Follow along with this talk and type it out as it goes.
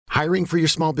Hiring for your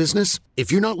small business?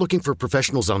 If you're not looking for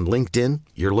professionals on LinkedIn,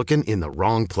 you're looking in the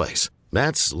wrong place.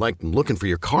 That's like looking for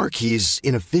your car keys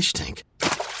in a fish tank.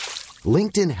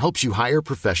 LinkedIn helps you hire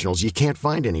professionals you can't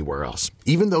find anywhere else,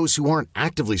 even those who aren't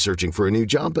actively searching for a new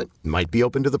job but might be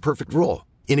open to the perfect role.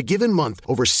 In a given month,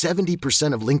 over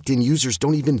 70% of LinkedIn users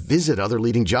don't even visit other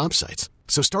leading job sites.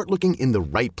 So start looking in the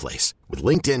right place. With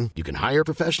LinkedIn, you can hire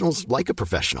professionals like a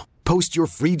professional. Post your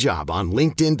free job on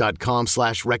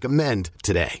linkedin.com/recommend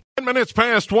today. 10 minutes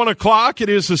past 1 o'clock. It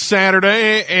is a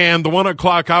Saturday, and the 1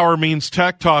 o'clock hour means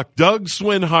Tech Talk. Doug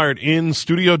Swinhart in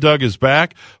studio. Doug is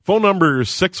back. Phone number is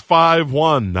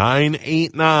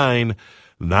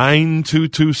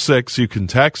 651-989-9226. You can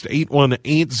text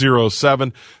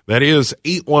 81807. That is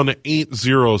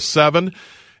 81807.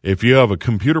 If you have a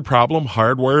computer problem,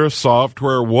 hardware,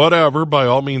 software, whatever, by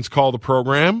all means call the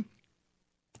program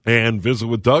and visit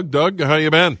with Doug. Doug, how you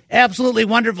been? Absolutely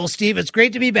wonderful, Steve. It's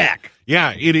great to be back.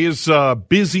 Yeah, it is a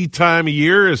busy time of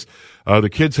year as the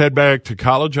kids head back to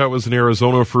college. I was in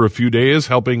Arizona for a few days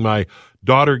helping my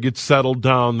daughter get settled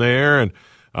down there, and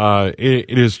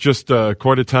it is just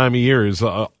quite a time of year.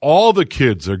 All the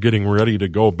kids are getting ready to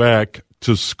go back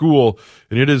to school,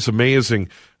 and it is amazing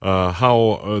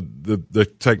how the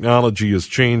technology has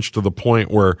changed to the point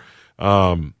where,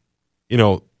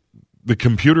 the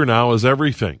computer now is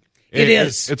everything. It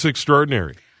is. It's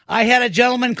extraordinary. I had a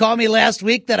gentleman call me last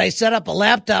week that I set up a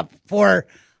laptop for,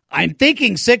 I'm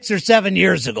thinking 6 or 7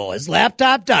 years ago. His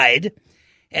laptop died,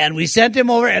 and we sent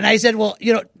him over, and I said, well,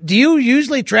 do you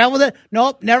usually travel with it?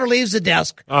 Nope, never leaves the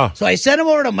desk. So I sent him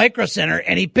over to Micro Center,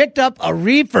 and he picked up a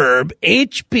Refurb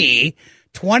HP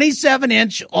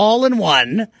 27-inch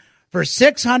all-in-one for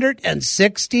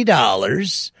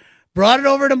 $660, brought it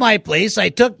over to my place. I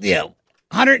took the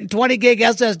 120 gig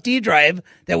SSD drive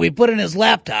that we put in his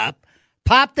laptop,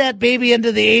 popped that baby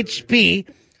into the HP,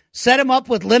 set him up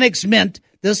with Linux Mint.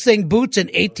 This thing boots in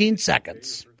 18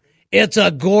 seconds. It's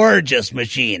a gorgeous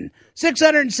machine.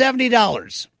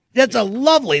 $670. That's a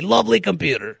lovely, lovely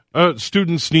computer.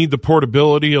 Students need the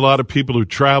portability. A lot of people who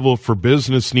travel for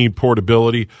business need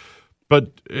portability.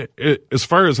 But as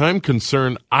far as I'm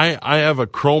concerned, I have a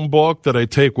Chromebook that I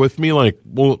take with me. Like,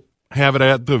 we'll have it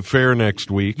at the fair next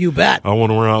week. You bet. When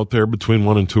we're out there between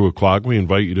 1 and 2 o'clock, we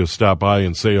invite you to stop by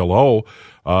and say hello.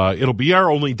 It'll be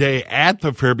our only day at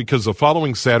the fair because the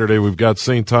following Saturday we've got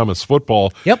St. Thomas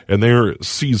football and their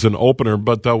season opener.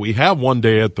 But we have one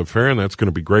day at the fair, and that's going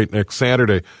to be great next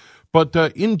Saturday. But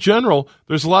in general,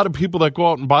 there's a lot of people that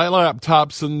go out and buy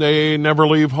laptops and they never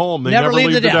leave home. They never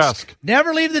leave the desk.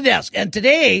 Never leave the desk. And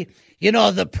today,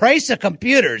 the price of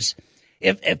computers,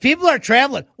 if people are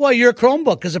traveling, well, your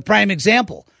Chromebook is a prime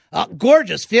example.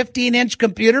 Gorgeous 15-inch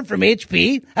computer from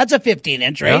HP. That's a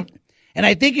 15-inch, right? Yeah. And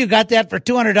I think you got that for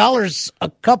 $200 a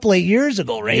couple of years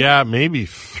ago, right? Yeah, maybe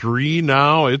 3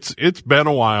 now. It's been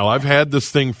a while. I've had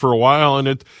this thing for a while,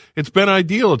 and it's been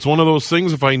ideal. It's one of those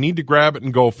things, if I need to grab it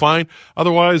and go, fine.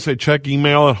 Otherwise, I check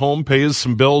email at home, pays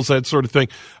some bills, that sort of thing.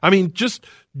 I mean, just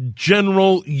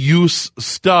general use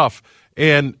stuff.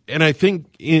 And I think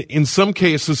in some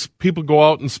cases, people go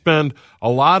out and spend a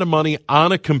lot of money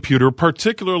on a computer,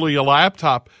 particularly a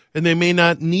laptop, and they may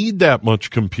not need that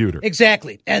much computer.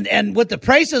 Exactly. And with the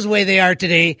prices the way they are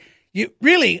today,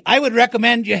 I would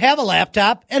recommend you have a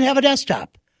laptop and have a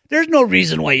desktop. There's no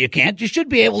reason why you can't. You should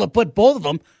be able to put both of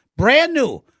them brand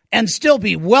new and still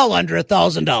be well under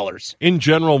 $1,000. In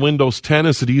general, Windows 10,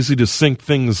 is it easy to sync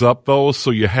things up, though,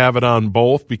 so you have it on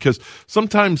both? Because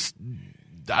sometimes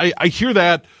I hear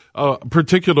that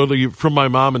particularly from my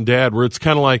mom and dad, where it's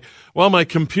kind of like, well, my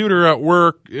computer at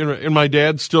work, and my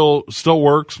dad still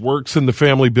works in the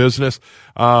family business.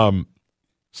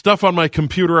 Stuff on my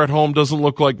computer at home doesn't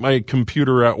look like my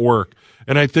computer at work.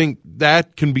 And I think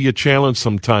that can be a challenge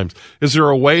sometimes. Is there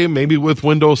a way, maybe with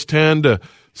Windows 10, to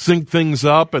sync things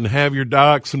up and have your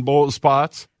docs in both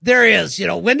spots? There is.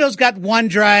 Windows got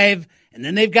OneDrive, and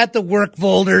then they've got the work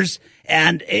folders,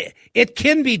 and it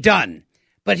can be done.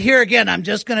 But here again, I'm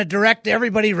just going to direct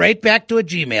everybody right back to a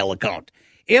Gmail account.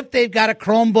 If they've got a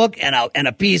Chromebook and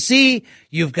a PC,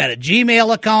 you've got a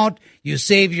Gmail account. You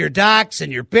save your docs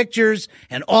and your pictures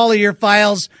and all of your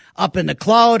files up in the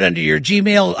cloud under your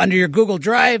Gmail, under your Google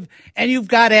Drive, and you've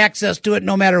got access to it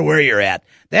no matter where you're at.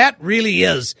 That really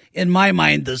is, in my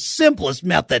mind, the simplest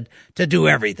method to do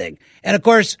everything. And of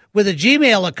course, with a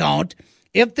Gmail account,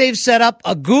 if they've set up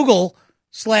a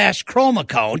Google/Chrome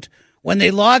account, when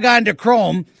they log on to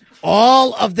Chrome,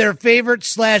 all of their favorite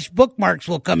 /bookmarks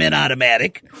will come in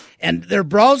automatic, and their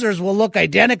browsers will look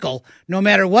identical no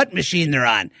matter what machine they're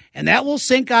on. And that will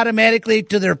sync automatically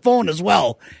to their phone as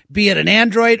well, be it an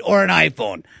Android or an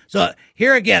iPhone. So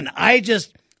here again, I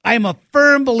I'm a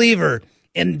firm believer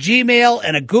in Gmail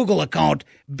and a Google account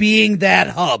being that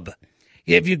hub.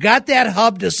 If you got that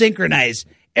hub to synchronize,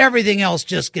 everything else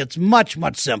just gets much,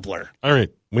 much simpler. All right.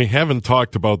 We haven't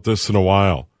talked about this in a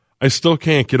while. I still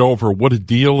can't get over what a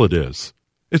deal it is.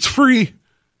 It's free.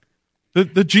 The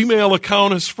Gmail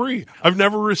account is free. I've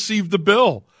never received the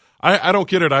bill. I don't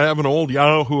get it. I have an old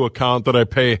Yahoo account that I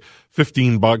pay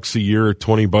 $15 a year,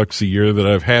 $20 a year that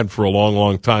I've had for a long,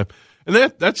 long time.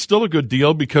 And that's still a good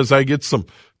deal because I get some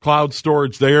cloud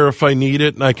storage there if I need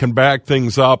it and I can back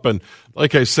things up. And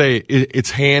like I say,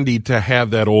 it's handy to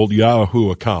have that old Yahoo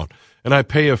account. And I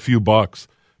pay a few bucks.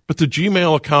 But the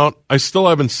Gmail account, I still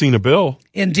haven't seen a bill.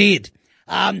 Indeed.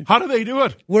 How do they do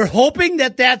it? We're hoping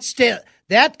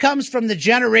that comes from the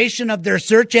generation of their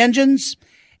search engines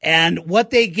and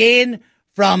what they gain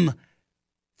from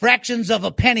fractions of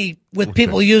a penny with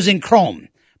people using Chrome.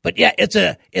 But yeah, it's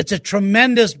a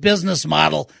tremendous business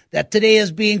model that today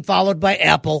is being followed by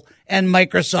Apple and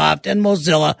Microsoft and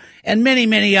Mozilla and many,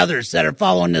 many others that are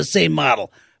following the same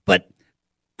model. But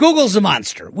Google's a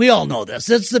monster. We all know this.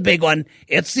 It's the big one.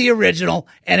 It's the original,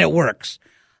 and it works.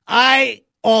 I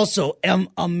also am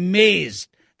amazed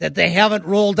that they haven't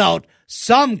rolled out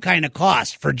some kind of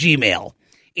cost for Gmail.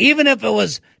 Even if it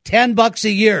was $10 a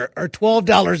year or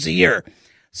 $12 a year,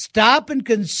 stop and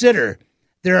consider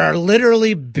there are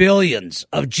literally billions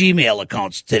of Gmail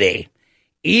accounts today.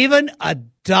 Even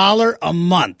 $1 a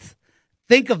month.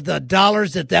 Think of the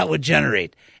dollars that would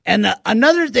generate. And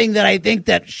another thing that I think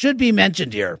that should be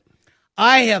mentioned here,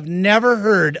 I have never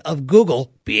heard of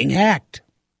Google being hacked.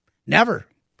 Never.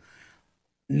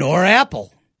 Nor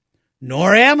Apple.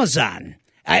 Nor Amazon.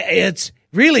 It's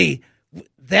really,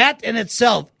 that in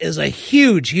itself is a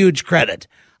huge, huge credit.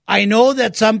 I know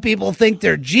that some people think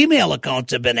their Gmail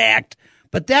accounts have been hacked,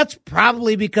 but that's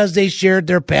probably because they shared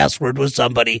their password with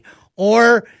somebody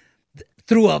or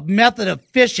through a method of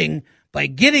phishing by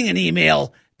getting an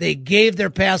email, they gave their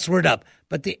password up.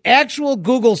 But the actual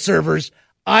Google servers,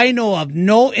 I know of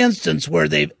no instance where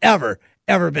they've ever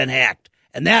been hacked.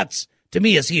 And that's, to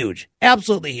me, is huge.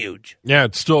 Absolutely huge. Yeah,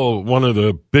 it's still one of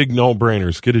the big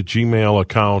no-brainers. Get a Gmail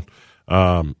account.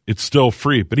 It's still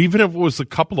free. But even if it was a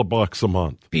couple of bucks a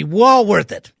month. Be well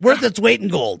worth it. Worth its weight in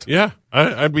gold. Yeah,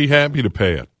 I'd be happy to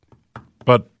pay it.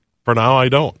 But for now, I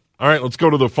don't. All right, let's go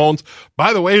to the phones.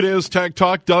 By the way, it is Tech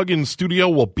Talk. Doug in studio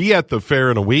will be at the fair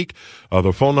in a week.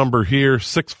 The phone number here,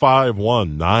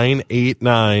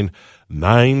 651-989-9226.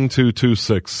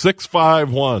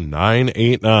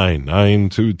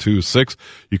 651-989-9226.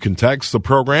 You can text the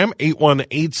program,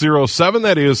 81807.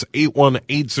 That is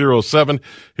 81807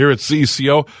 here at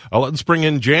CCO. Let's bring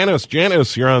in Janice.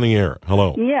 Janice, you're on the air.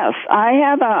 Hello. Yes, I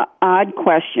have an odd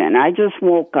question. I just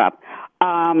woke up.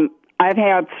 I've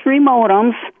had 3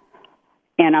 modems,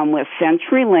 and I'm with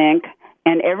CenturyLink,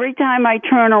 and every time I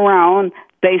turn around,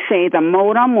 they say the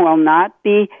modem will not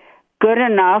be good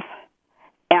enough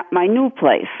at my new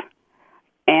place.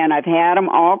 And I've had them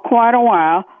all quite a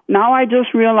while. Now I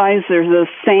just realized there's the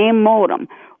same modem.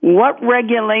 What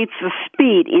regulates the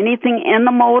speed? Anything in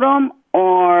the modem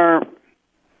or?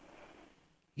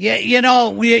 Yeah,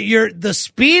 the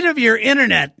speed of your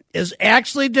internet is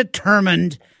actually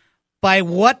determined by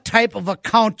what type of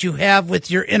account you have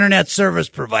with your internet service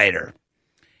provider.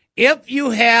 If you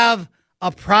have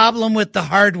a problem with the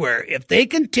hardware, if they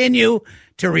continue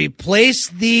to replace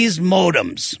these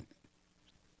modems,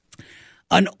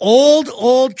 an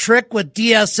old trick with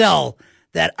DSL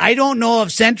that I don't know if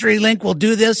CenturyLink will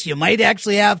do this. You might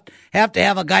actually have to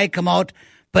have a guy come out,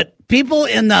 but people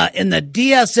in the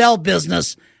DSL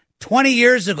business 20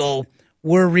 years ago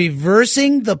were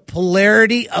reversing the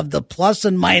polarity of the plus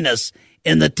and minus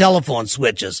in the telephone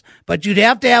switches. But you'd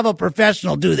have to have a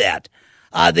professional do that.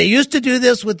 They used to do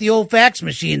this with the old fax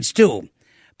machines too.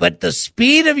 But the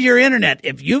speed of your internet,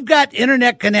 if you've got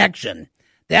internet connection,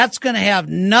 that's going to have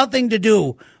nothing to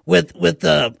do with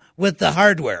the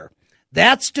hardware.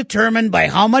 That's determined by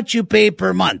how much you pay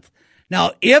per month.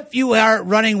 Now, if you are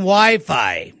running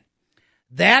Wi-Fi,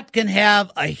 that can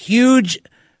have a huge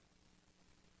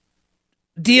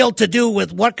deal to do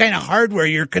with what kind of hardware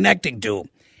you're connecting to.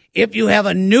 If you have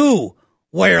a new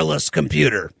wireless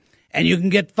computer and you can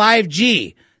get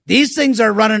 5G, these things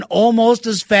are running almost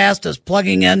as fast as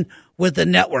plugging in with a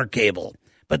network cable.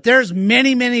 But there's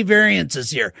many, many variances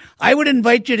here. I would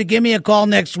invite you to give me a call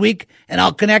next week and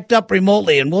I'll connect up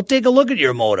remotely and we'll take a look at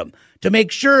your modem to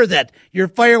make sure that your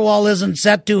firewall isn't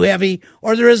set too heavy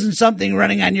or there isn't something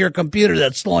running on your computer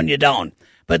that's slowing you down.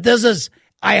 But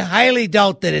I highly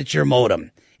doubt that it's your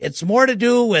modem. It's more to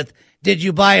do with, did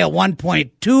you buy a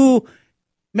 1.2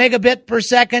 megabit per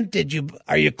second?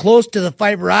 Are you close to the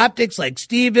fiber optics like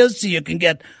Steve is, so you can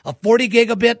get a 40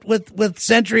 gigabit with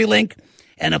CenturyLink?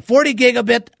 And a 40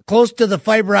 gigabit close to the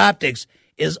fiber optics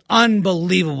is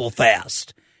unbelievable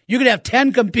fast. You could have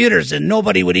 10 computers and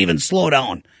nobody would even slow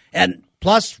down. And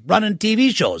plus running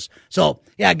TV shows. So,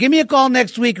 yeah, give me a call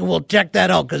next week and we'll check that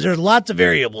out because there's lots of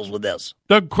variables with this.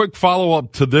 Doug, quick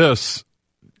follow-up to this.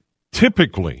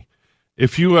 Typically,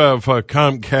 if you have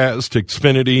Comcast,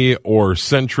 Xfinity, or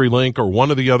CenturyLink, or one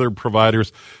of the other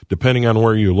providers, depending on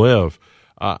where you live,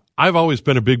 I've always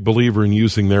been a big believer in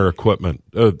using their equipment,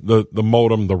 the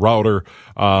modem, the router.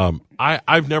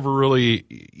 I've never really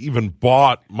even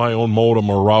bought my own modem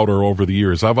or router over the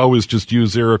years. I've always just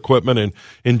used their equipment, and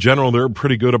in general, they're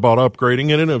pretty good about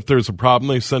upgrading it, and if there's a problem,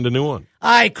 they send a new one.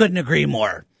 I couldn't agree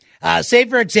more. Say,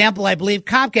 for example, I believe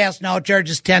Comcast now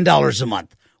charges $10 a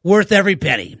month, worth every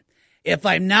penny. If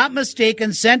I'm not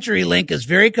mistaken, CenturyLink is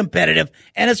very competitive,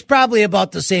 and it's probably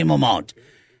about the same amount.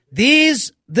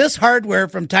 This hardware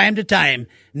from time to time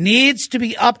needs to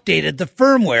be updated. The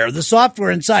firmware, the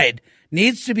software inside,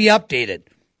 needs to be updated.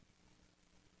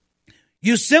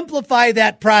 You simplify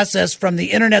that process from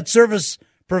the internet service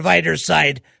provider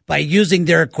side by using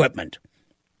their equipment.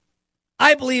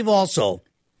 I believe also,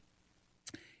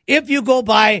 if you go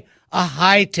buy a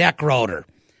high-tech router,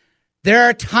 there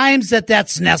are times that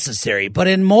that's necessary, but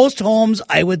in most homes,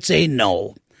 I would say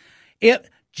no.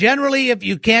 Generally, if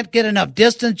you can't get enough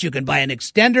distance, you can buy an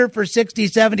extender for $60,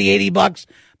 $70, $80,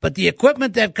 but the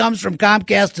equipment that comes from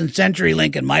Comcast and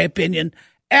CenturyLink, in my opinion,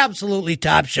 absolutely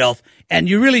top shelf, and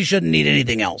you really shouldn't need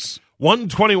anything else.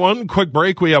 1:21, quick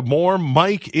break. We have more.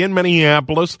 Mike in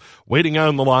Minneapolis waiting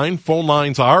on the line. Phone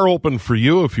lines are open for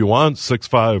you if you want.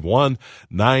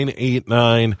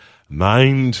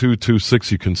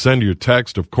 651-989-9226. You can send your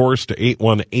text, of course, to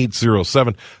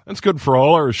 81807. That's good for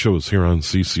all our shows here on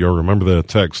CCO. Remember that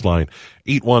text line,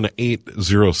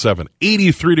 81807.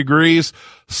 83 degrees,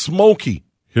 smoky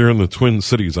here in the Twin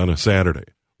Cities on a Saturday.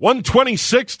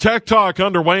 126 Tech Talk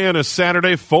underway on a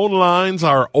Saturday. Phone lines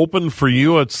are open for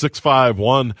you at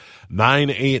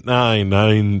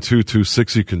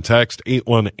 651-989-9226. You can text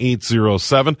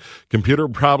 81807. Computer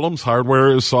problems,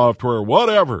 hardware, software,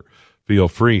 whatever. Feel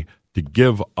free to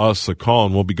give us a call.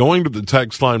 And we'll be going to the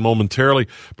text line momentarily.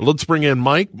 But let's bring in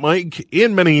Mike. Mike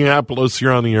in Minneapolis.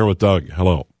 You're on the air with Doug.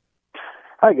 Hello.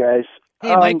 Hi, guys.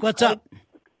 Hey, Mike, what's up?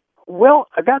 Well,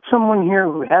 I got someone here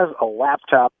who has a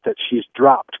laptop that she's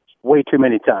dropped way too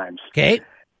many times. Okay.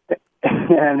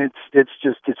 And it's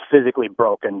physically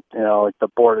broken. You know, like the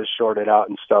board is shorted out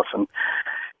and stuff.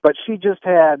 But she just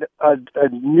had a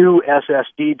new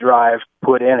SSD drive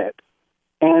put in it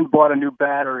and bought a new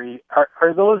battery.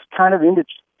 Are those kind of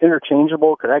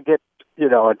interchangeable? Could I get,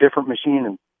 a different machine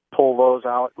and pull those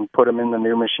out and put them in the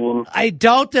new machine? I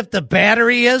doubt if the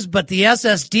battery is, but the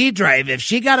SSD drive, if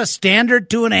she got a standard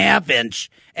 2.5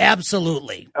 inch,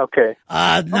 absolutely. Okay.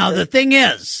 Now the thing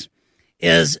is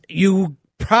you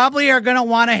probably are going to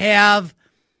want to have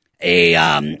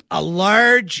a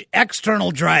large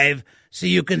external drive so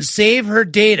you can save her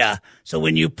data. So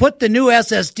when you put the new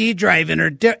SSD drive in a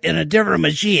different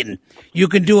machine, you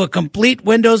can do a complete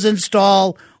Windows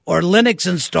install or Linux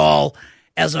install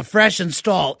as a fresh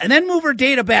install, and then move her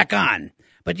data back on.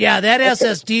 But yeah, that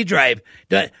SSD drive,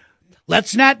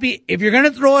 let's not be, if you're going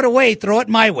to throw it away, throw it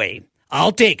my way.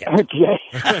 I'll take it.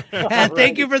 Okay. And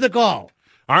thank you for the call.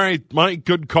 All right, Mike,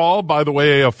 good call. By the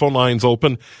way, phone line's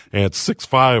open at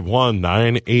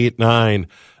 651-989-9226,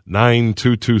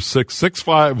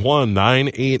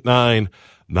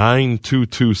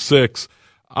 651-989-9226.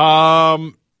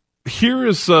 Here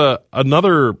is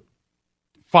another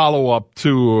follow-up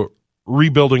to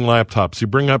rebuilding laptops. You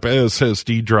bring up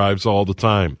SSD drives all the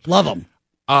time. Love them.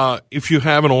 If you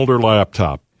have an older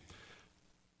laptop,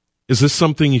 is this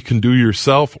something you can do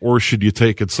yourself, or should you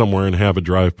take it somewhere and have a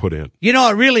drive put in?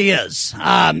 It really is.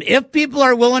 If people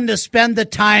are willing to spend the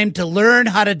time to learn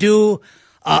how to do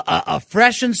a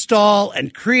fresh install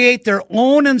and create their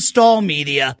own install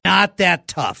media, not that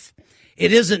tough.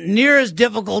 It isn't near as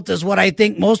difficult as what I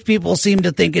think most people seem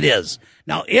to think it is.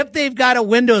 Now, if they've got a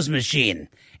Windows machine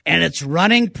and it's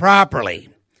running properly,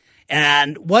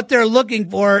 and what they're looking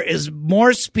for is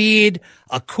more speed,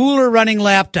 a cooler running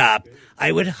laptop,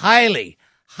 I would highly,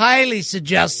 highly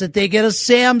suggest that they get a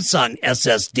Samsung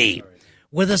SSD.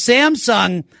 With a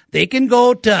Samsung, they can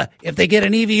go to, if they get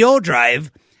an EVO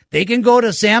drive, they can go to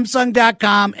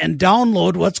Samsung.com and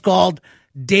download what's called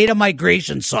data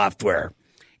migration software.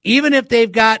 Even if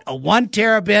they've got a 1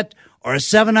 terabit or a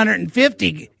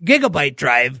 750 gigabyte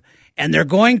drive, and they're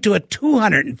going to a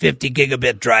 250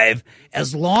 gigabit drive,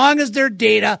 as long as their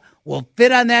data will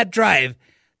fit on that drive,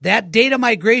 that data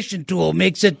migration tool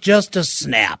makes it just a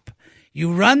snap.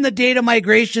 You run the data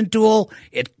migration tool,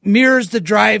 it mirrors the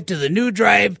drive to the new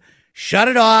drive, shut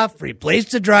it off,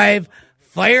 replace the drive,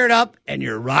 fire it up, and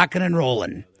you're rocking and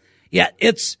rolling. Yeah,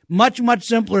 it's much, much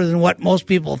simpler than what most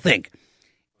people think.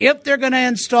 If they're going to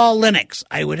install Linux,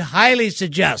 I would highly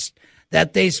suggest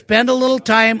that they spend a little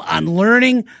time on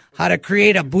learning how to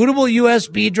create a bootable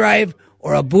USB drive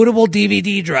or a bootable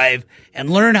DVD drive and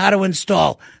learn how to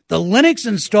install. The Linux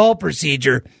install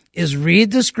procedure is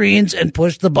read the screens and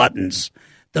push the buttons.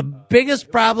 The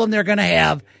biggest problem they're going to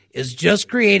have is just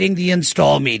creating the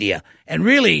install media. And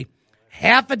really,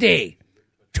 half a day,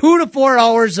 2 to 4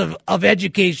 hours of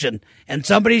education, and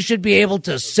somebody should be able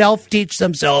to self-teach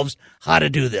themselves how to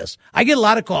do this. I get a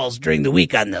lot of calls during the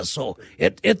week on this, so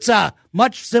it's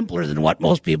much simpler than what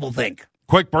most people think.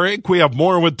 Quick break. We have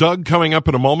more with Doug coming up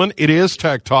in a moment. It is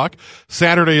Tech Talk.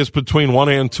 Saturday is between 1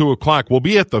 and 2 o'clock. We'll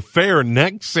be at the fair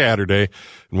next Saturday,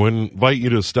 and we'll invite you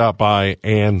to stop by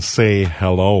and say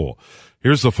hello.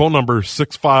 Here's the phone number,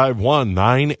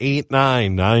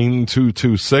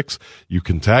 651-989-9226. You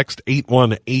can text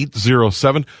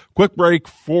 81807. Quick break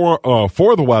for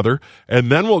the weather,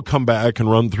 and then we'll come back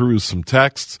and run through some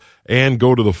texts and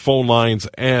go to the phone lines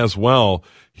as well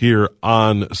here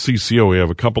on CCO. We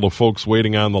have a couple of folks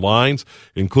waiting on the lines,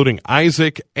 including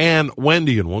Isaac and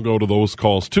Wendy, and we'll go to those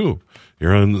calls too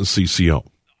here on the CCO.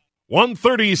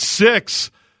 136.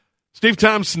 Steve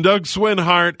Thompson, Doug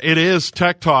Swinhart. It is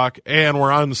Tech Talk, and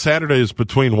we're on Saturdays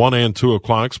between 1 and 2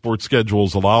 o'clock. Sports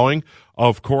schedules allowing,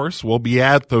 of course. We'll be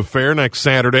at the fair next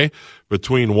Saturday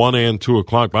between 1 and 2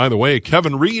 o'clock. By the way,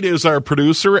 Kevin Reed is our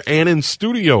producer and in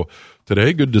studio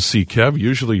today. Good to see Kev.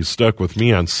 Usually he's stuck with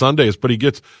me on Sundays, but he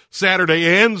gets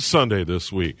Saturday and Sunday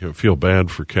this week. I feel bad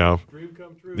for Kev. Dream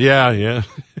come true. Yeah.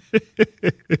 All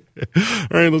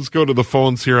right, let's go to the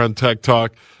phones here on Tech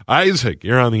Talk. Isaac,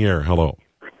 you're on the air. Hello.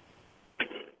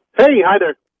 Hey, hi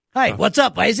there. Hi, what's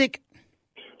up, Isaac?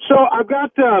 So I've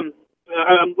got, I'm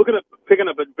looking at picking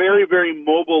up a very, very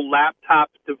mobile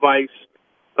laptop device.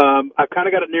 I've kind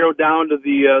of got it narrowed down to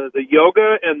the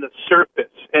Yoga and the Surface.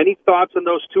 Any thoughts on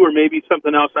those two, or maybe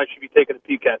something else I should be taking a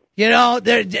peek at? You know,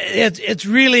 it's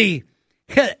really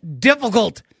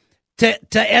difficult to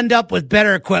end up with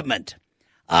better equipment.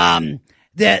 Now,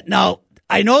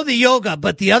 I know the Yoga,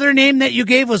 but the other name that you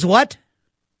gave was what?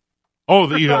 Oh,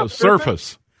 the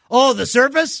Surface. Oh, the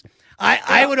Surface?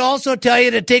 I would also tell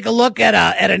you to take a look at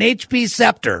an HP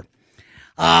Scepter.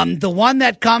 The one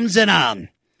that comes in a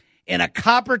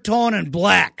copper tone and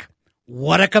black.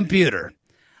 What a computer.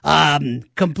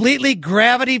 Completely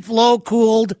gravity flow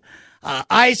cooled,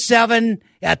 i7.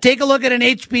 Yeah, take a look at an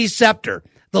HP Scepter,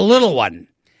 the little one.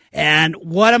 And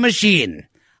what a machine.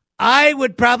 I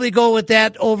would probably go with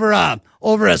that over a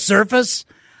Surface.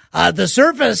 The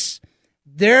Surface,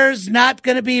 there's not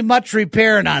going to be much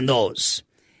repairing on those.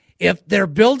 If they're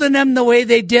building them the way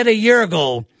they did a year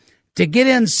ago, to get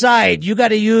inside, you got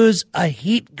to use a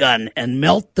heat gun and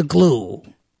melt the glue.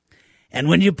 And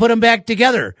when you put them back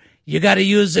together, you got to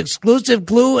use exclusive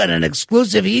glue and an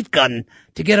exclusive heat gun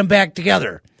to get them back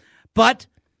together. But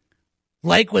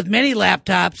like with many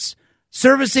laptops,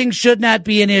 servicing should not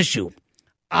be an issue.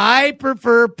 I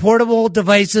prefer portable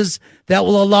devices that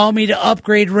will allow me to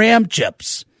upgrade RAM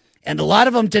chips. And a lot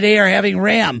of them today are having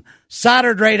RAM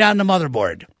soldered right on the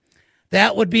motherboard.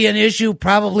 That would be an issue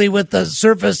probably with the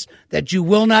Surface that you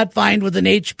will not find with an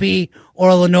HP or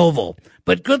a Lenovo.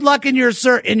 But good luck in your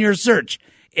search.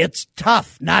 It's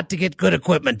tough not to get good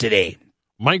equipment today.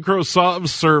 Microsoft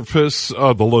Surface, the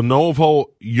Lenovo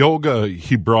Yoga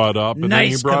he brought up, and nice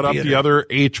then he brought computer. up the other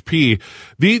HP.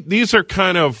 These are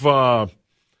kind of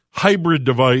hybrid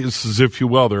devices, if you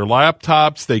will. They're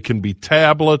laptops. They can be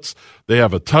tablets. They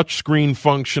have a touch screen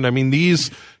function. I mean, these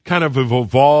kind of have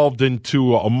evolved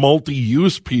into a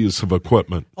multi-use piece of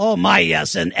equipment. Oh my,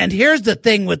 yes. And here's the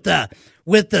thing with the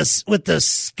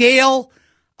scale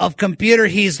of computer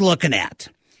he's looking at.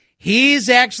 He's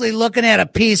actually looking at a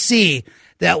PC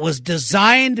that was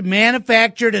designed,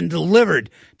 manufactured, and delivered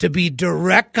to be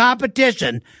direct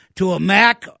competition to a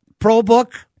Mac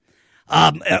ProBook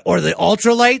or the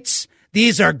Ultralights.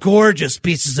 These are gorgeous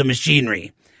pieces of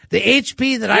machinery. The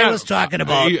HP that I was talking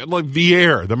about, like the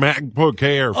Air, the MacBook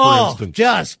Air, for instance.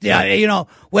 This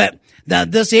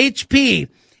HP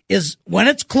is, when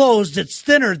it's closed, it's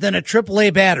thinner than a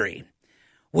AAA battery.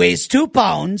 Weighs 2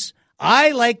 pounds.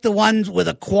 I like the ones with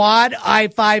a quad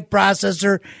i5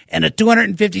 processor and a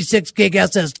 256 gig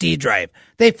SSD drive.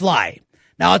 They fly.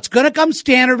 Now, it's going to come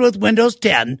standard with Windows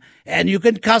 10, and you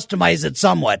can customize it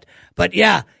somewhat. But,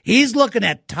 yeah, he's looking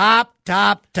at top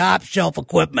shelf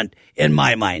equipment in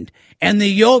my mind. And the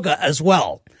Yoga as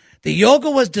well. The Yoga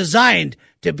was designed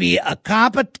to be a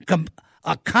competent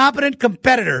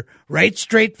competitor right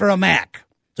straight for a Mac.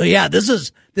 So yeah,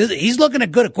 he's looking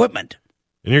at good equipment.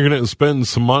 And you're going to spend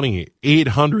some money,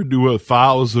 $800 to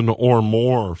 $1,000 or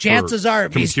more. Chances are,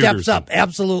 if he steps up,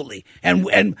 absolutely.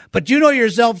 But you know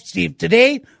yourself, Steve,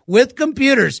 today with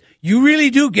computers, you really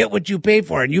do get what you pay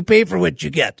for, and you pay for what you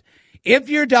get. If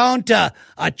you're down to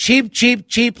a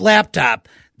cheap laptop,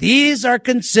 these are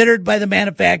considered by the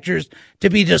manufacturers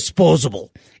to be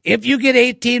disposable. If you get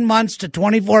 18 months to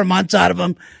 24 months out of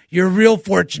them, you're real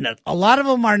fortunate. A lot of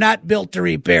them are not built to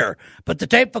repair, but the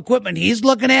type of equipment he's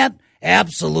looking at,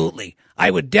 absolutely. I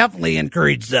would definitely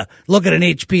encourage to look at an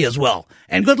HP as well.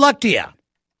 And good luck to you.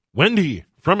 Wendy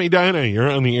from Edina, you're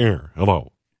on the air.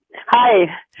 Hello. Hi.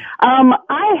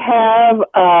 I have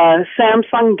a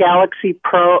Samsung Galaxy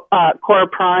Pro Core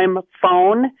Prime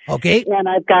phone. Okay. And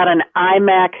I've got an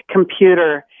iMac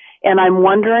computer. And I'm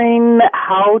wondering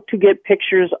how to get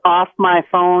pictures off my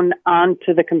phone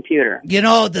onto the computer. You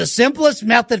know, the simplest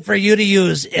method for you to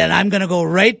use, and I'm going to go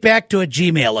right back to a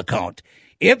Gmail account.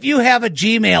 If you have a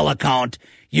Gmail account,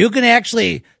 you can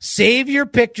actually save your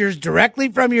pictures directly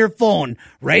from your phone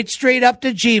right straight up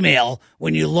to Gmail.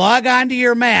 When you log on to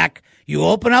your Mac, you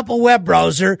open up a web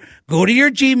browser, go to your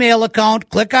Gmail account,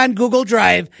 click on Google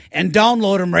Drive, and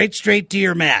download them right straight to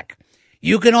your Mac.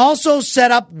 You can also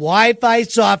set up Wi-Fi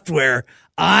software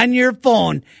on your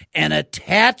phone and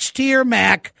attach to your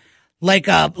Mac like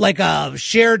a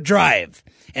shared drive.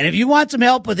 And if you want some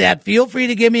help with that, feel free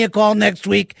to give me a call next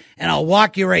week and I'll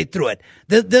walk you right through it.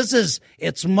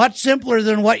 It's much simpler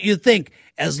than what you think,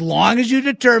 as long as you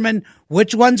determine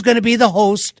which one's going to be the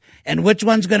host and which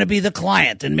one's going to be the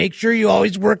client, and make sure you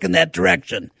always work in that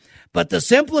direction. But the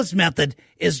simplest method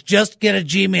is just get a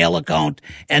Gmail account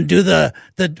and do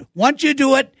once you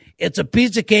do it, it's a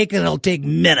piece of cake and it'll take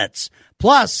minutes.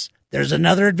 Plus, there's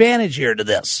another advantage here to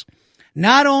this.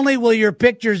 Not only will your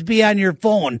pictures be on your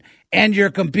phone and your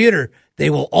computer, they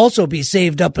will also be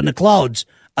saved up in the clouds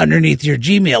underneath your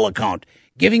Gmail account,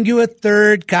 giving you a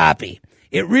third copy.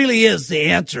 It really is the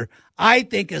answer, I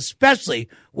think, especially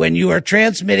when you are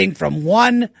transmitting from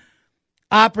one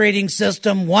operating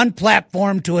system, one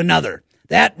platform to another.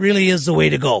 That really is the way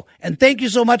to go. And thank you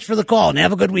so much for the call, and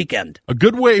have a good weekend. A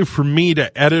good way for me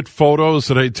to edit photos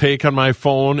that I take on my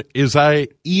phone is I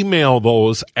email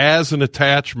those as an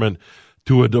attachment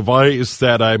to a device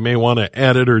that I may want to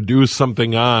edit or do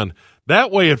something on.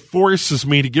 That way it forces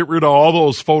me to get rid of all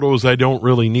those photos I don't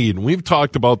really need. And we've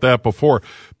talked about that before,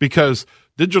 because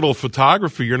digital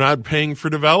photography, you're not paying for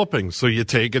developing, so you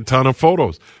take a ton of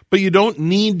photos. But you don't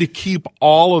need to keep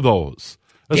all of those,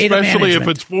 especially if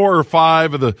it's 4 or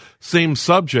 5 of the same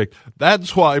subject.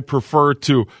 That's why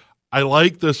I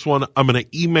like this one. I'm going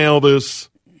to email this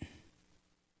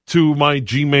to my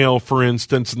Gmail, for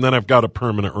instance, and then I've got a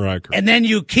permanent record. And then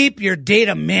you keep your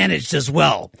data managed as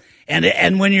well.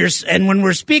 And when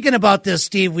we're speaking about this,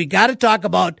 Steve, we got to talk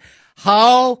about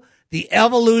how the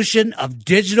evolution of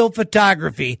digital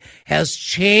photography has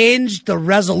changed the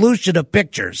resolution of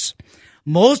pictures.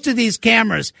 Most of these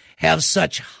cameras have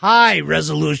such high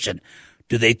resolution.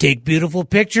 Do they take beautiful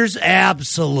pictures?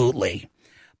 Absolutely.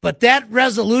 But that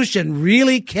resolution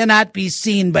really cannot be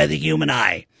seen by the human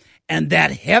eye. And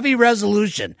that heavy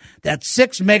resolution, that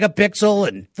 6 megapixel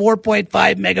and 4.5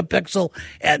 megapixel,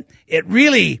 and it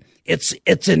really,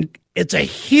 it's a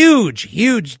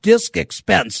huge disk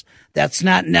expense that's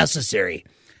not necessary.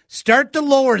 Start to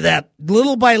lower that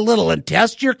little by little and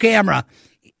test your camera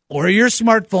or your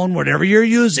smartphone, whatever you're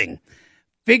using.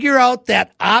 Figure out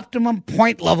that optimum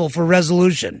point level for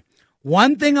resolution.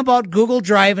 One thing about Google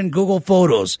Drive and Google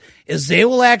Photos is they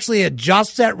will actually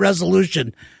adjust that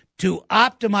resolution to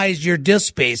optimize your disk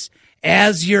space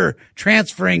as you're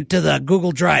transferring to the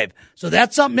Google Drive. So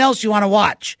that's something else you want to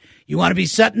watch. You want to be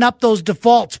setting up those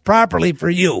defaults properly for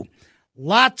you.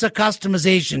 Lots of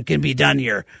customization can be done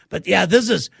here. But yeah,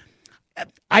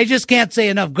 I just can't say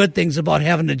enough good things about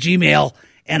having a Gmail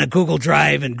and a Google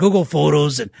Drive and Google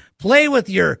Photos, and play with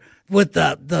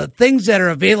the things that are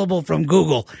available from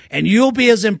Google, and you'll be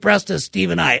as impressed as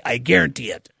Steve and I guarantee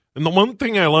it. And the one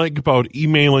thing I like about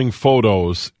emailing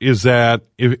photos is that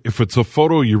if it's a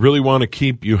photo you really want to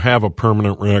keep, you have a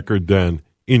permanent record then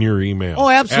in your email. Oh,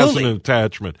 absolutely. As an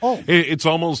attachment. Oh. It's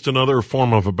almost another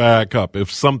form of a backup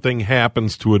if something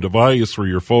happens to a device where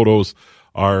your photos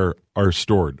are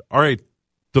stored. All right,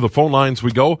 to the phone lines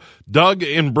we go. Doug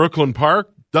in Brooklyn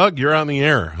Park. Doug, you're on the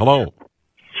air. Hello.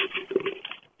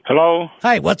 Hello.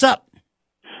 Hi, what's up?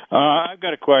 I've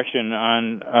got a question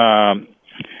on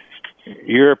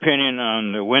your opinion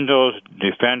on the Windows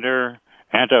Defender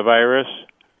antivirus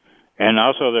and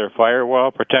also their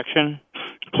firewall protection.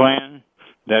 plan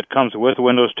that comes with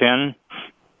Windows 10?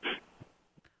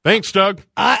 Thanks, Doug.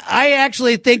 I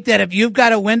actually think that if you've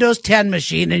got a Windows 10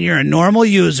 machine and you're a normal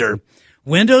user,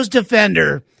 Windows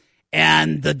Defender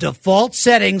and the default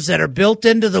settings that are built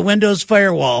into the Windows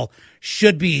firewall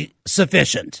should be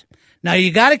sufficient. Now,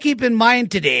 you got to keep in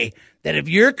mind today that if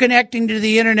you're connecting to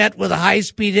the internet with a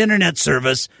high-speed internet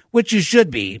service, which you should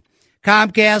be,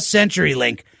 Comcast,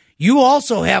 CenturyLink, you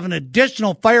also have an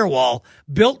additional firewall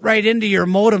built right into your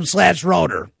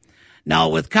modem/router. Now,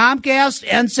 with Comcast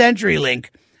and CenturyLink,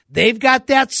 they've got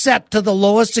that set to the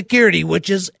lowest security, which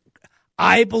is,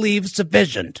 I believe,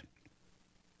 sufficient.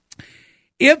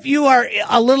 If you are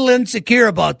a little insecure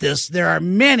about this, there are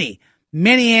many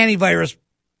antivirus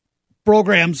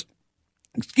programs,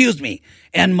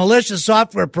 and malicious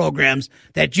software programs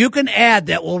that you can add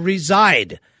that will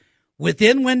reside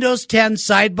within Windows 10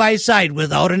 side by side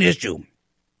without an issue.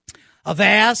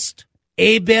 Avast,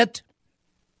 A-Bit,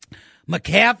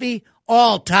 McAfee,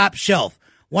 all top shelf.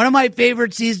 One of my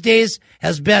favorites these days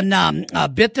has been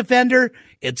Bitdefender.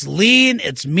 It's lean,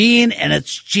 it's mean, and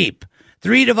it's cheap.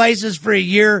 3 devices for a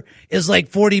year is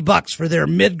like $40 for their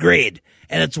mid-grade,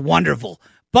 and it's wonderful.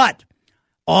 But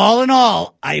all in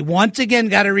all, I once again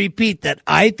got to repeat that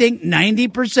I think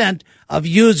 90% of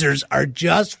users are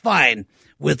just fine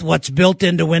with what's built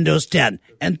into Windows 10.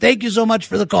 And thank you so much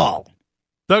for the call.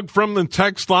 Doug from the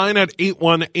text line at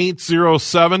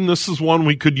 81807. This is one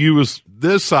we could use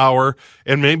this hour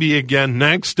and maybe again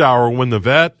next hour when the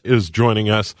vet is joining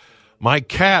us. My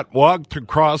cat walked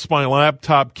across my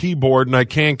laptop keyboard and I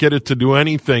can't get it to do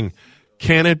anything.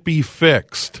 Can it be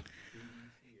fixed?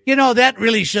 You know, that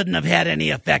really shouldn't have had any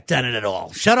effect on it at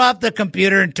all. Shut off the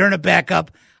computer and turn it back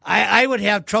up. I would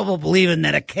have trouble believing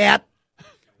that a cat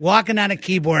walking on a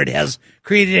keyboard has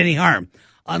created any harm.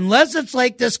 Unless it's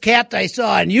like this cat I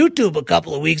saw on YouTube a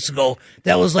couple of weeks ago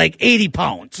that was like 80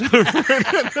 pounds. Yeah,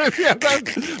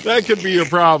 that could be a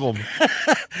problem.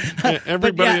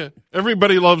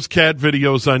 Everybody loves cat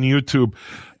videos on YouTube.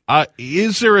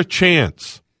 Is there a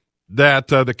chance that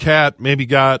the cat maybe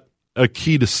got a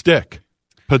key to stick?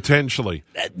 Potentially.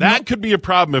 That could be a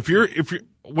problem. If you're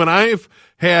when I've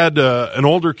had an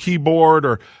older keyboard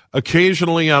or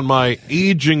occasionally on my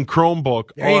aging Chromebook,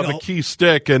 I'll have a key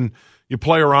stick and you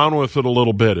play around with it a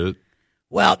little bit.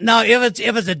 Well, now if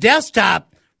it's a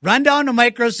desktop, run down to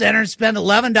Micro Center and spend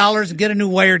 $11 and get a new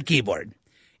wired keyboard.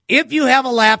 If you have a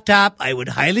laptop, I would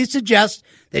highly suggest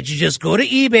that you just go to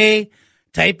eBay,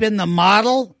 type in the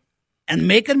model and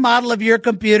make and model of your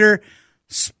computer,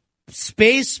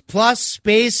 space plus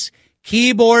space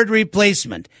keyboard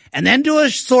replacement, and then do a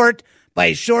sort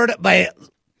by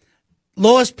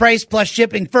lowest price plus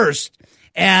shipping first.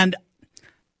 And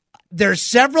there's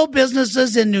several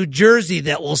businesses in New Jersey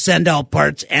that will send out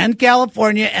parts, and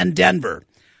California and Denver.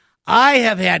 I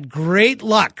have had great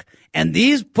luck, and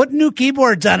putting new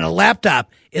keyboards on a laptop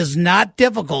is not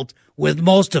difficult with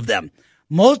most of them.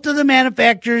 Most of the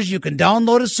manufacturers, you can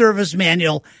download a service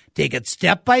manual, take it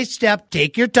step by step,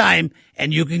 take your time,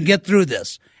 and you can get through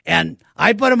this. And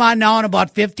I put them on now in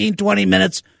about 15, 20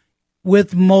 minutes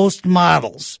with most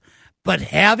models. But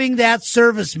having that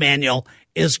service manual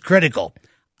is critical.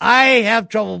 I have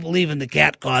trouble believing the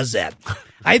cat caused that.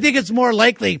 I think it's more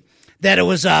likely that it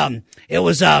was a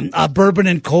bourbon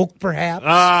and Coke, perhaps.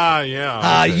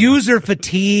 Yeah. Okay. User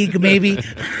fatigue, maybe.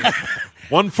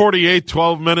 1:48,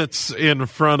 12 minutes in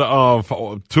front of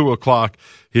 2 o'clock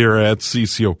here at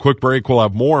CCO. Quick break. We'll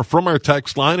have more from our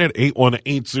text line at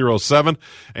 81807.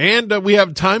 And we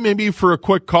have time maybe for a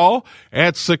quick call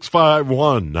at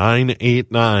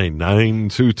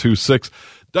 651-989-9226.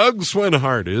 Doug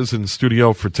Swinhart is in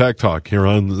studio for Tech Talk here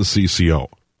on the CCO.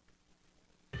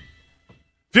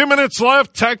 Few minutes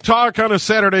left. Tech Talk on a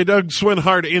Saturday. Doug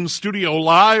Swinhart in studio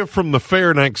live from the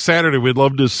fair next Saturday. We'd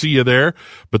love to see you there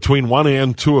between 1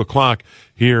 and 2 o'clock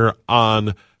here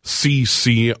on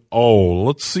CCO.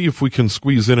 Let's see if we can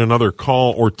squeeze in another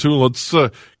call or two. Let's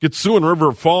get Sue in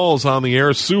River Falls on the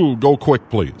air. Sue, go quick,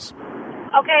 please.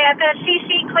 Okay, I've got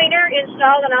CC Cleaner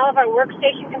installed on all of our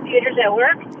workstation computers at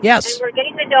work. Yes. And we're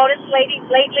getting the notice lately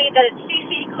that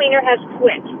CC Cleaner has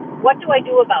quit. What do I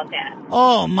do about that?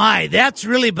 Oh, my, that's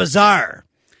really bizarre.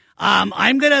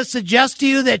 I'm going to suggest to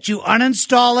you that you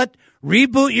uninstall it,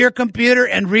 reboot your computer,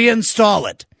 and reinstall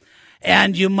it.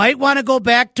 And you might want to go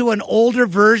back to an older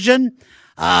version.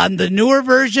 The newer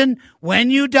version,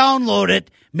 when you download it,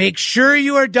 make sure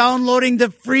you are downloading the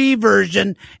free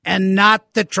version and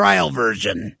not the trial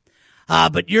version.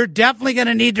 But you're definitely going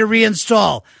to need to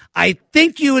reinstall. I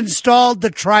think you installed the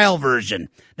trial version.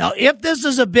 Now, if this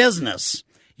is a business,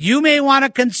 you may want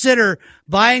to consider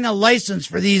buying a license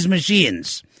for these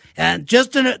machines. And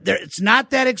it's not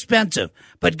that expensive.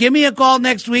 But give me a call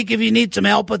next week if you need some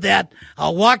help with that.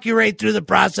 I'll walk you right through the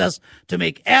process to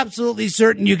make absolutely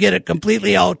certain you get it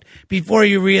completely out before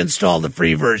you reinstall the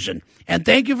free version. And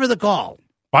thank you for the call.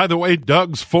 By the way,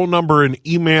 Doug's phone number and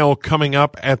email coming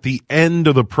up at the end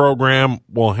of the program.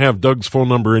 We'll have Doug's phone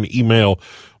number and email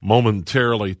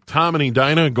momentarily. Tom and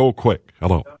Edina, go quick.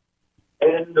 Hello.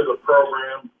 End of the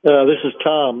program. This is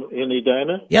Tom in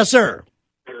Edina. Yes, sir.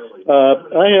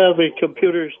 I have a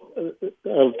computer,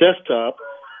 a desktop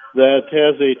that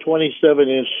has a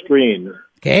 27-inch screen.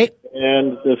 Okay.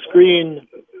 And the screen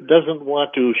doesn't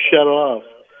want to shut off.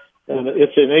 And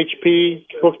it's an HP,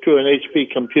 hooked to an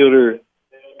HP computer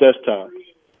desktop.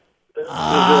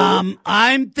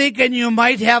 I'm thinking you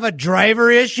might have a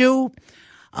driver issue.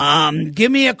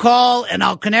 Give me a call and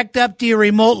I'll connect up to you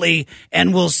remotely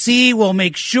and we'll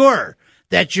make sure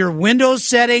that your Windows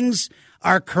settings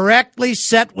are correctly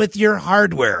set with your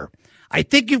hardware. I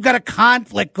think you've got a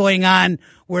conflict going on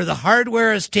where the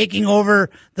hardware is taking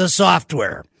over the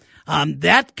software.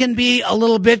 That can be a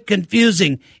little bit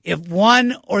confusing if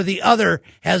one or the other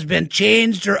has been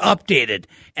changed or updated.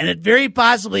 And it very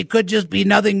possibly could just be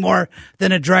nothing more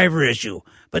than a driver issue.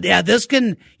 But yeah,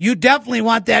 you definitely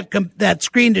want that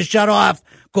screen to shut off,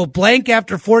 go blank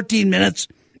after 14 minutes,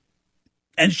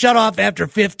 and shut off after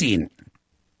 15.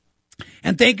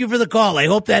 And thank you for the call. I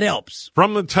hope that helps.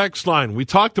 From the text line, we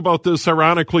talked about this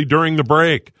ironically during the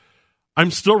break. I'm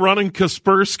still running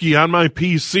Kaspersky on my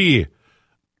PC.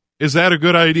 Is that a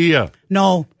good idea?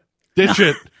 No. Ditch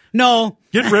it. No.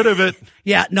 Get rid of it.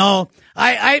 Yeah, no.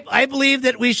 I believe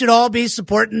that we should all be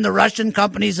supporting the Russian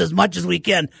companies as much as we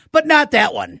can, but not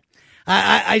that one.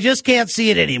 I just can't see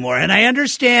it anymore. And I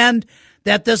understand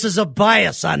that this is a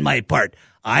bias on my part.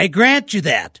 I grant you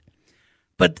that.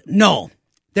 But no.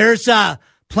 There's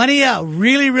plenty of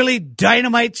really, really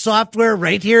dynamite software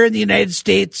right here in the United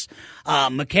States.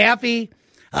 McAfee,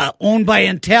 owned by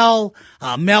Intel,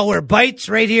 Malwarebytes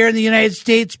right here in the United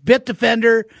States,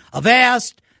 Bitdefender,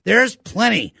 Avast. There's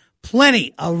plenty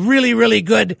of really, really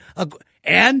good.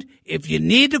 And if you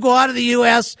need to go out of the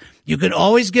U.S., you can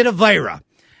always get Avira,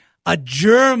 a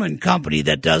German company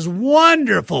that does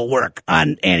wonderful work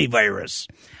on antivirus.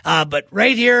 But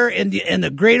right here in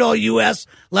the great old U.S.,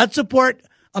 let's support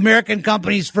American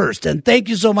companies first. And thank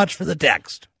you so much for the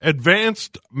text.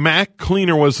 Advanced Mac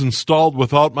Cleaner was installed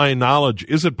without my knowledge.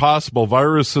 Is it possible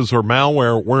viruses or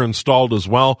malware were installed as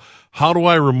well? How do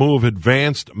I remove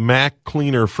Advanced Mac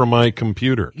Cleaner from my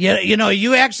computer? Yeah,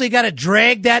 you actually got to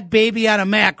drag that baby on a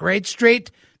Mac right straight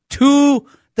to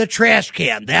the trash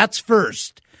can. That's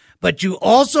first. But you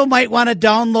also might want to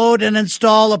download and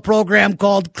install a program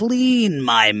called Clean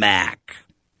My Mac.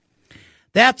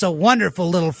 That's a wonderful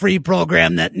little free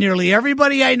program that nearly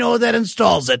everybody I know that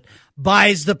installs it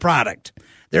buys the product.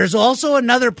 There's also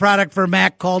another product for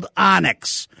Mac called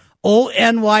Onyx,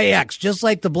 Onyx, just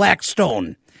like the black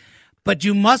stone. But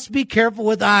you must be careful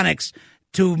with Onyx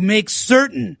to make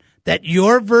certain that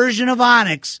your version of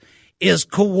Onyx is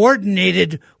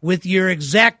coordinated with your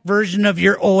exact version of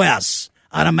your OS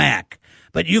on a Mac.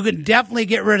 But you can definitely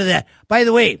get rid of that. By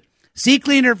the way,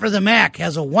 CCleaner for the Mac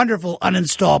has a wonderful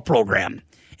uninstall program,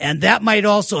 and that might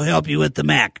also help you with the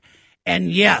Mac.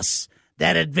 And yes,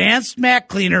 that Advanced Mac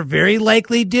Cleaner very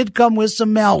likely did come with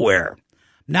some malware.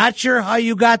 Not sure how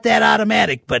you got that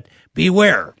automatic, but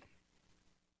beware.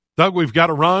 Doug, we've got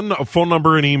to run. A phone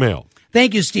number and email.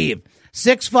 Thank you, Steve.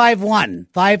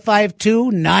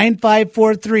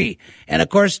 651-552-9543. And, of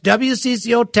course,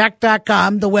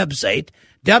 WCCOtech.com, the website,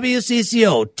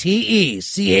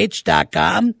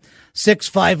 WCCOTECH.com,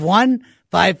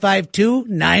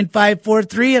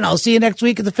 651-552-9543. And I'll see you next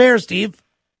week at the fair, Steve.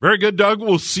 Very good, Doug.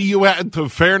 We'll see you at the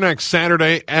fair next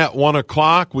Saturday at 1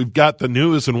 o'clock. We've got the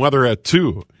news and weather at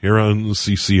 2 here on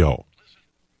CCO.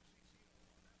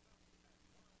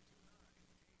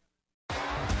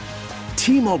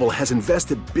 T-Mobile has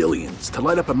invested billions to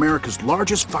light up America's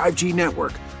largest 5G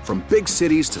network, from big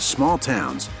cities to small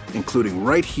towns, including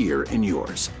right here in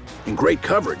yours. And great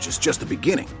coverage is just the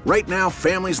beginning. Right now,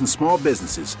 families and small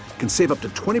businesses can save up to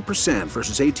 20%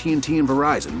 versus AT&T and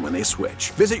Verizon when they switch.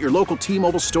 Visit your local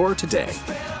T-Mobile store today.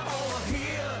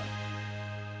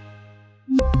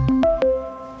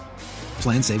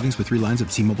 Plan savings with 3 lines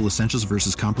of T-Mobile Essentials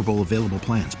versus comparable available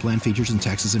plans. Plan features and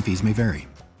taxes and fees may vary.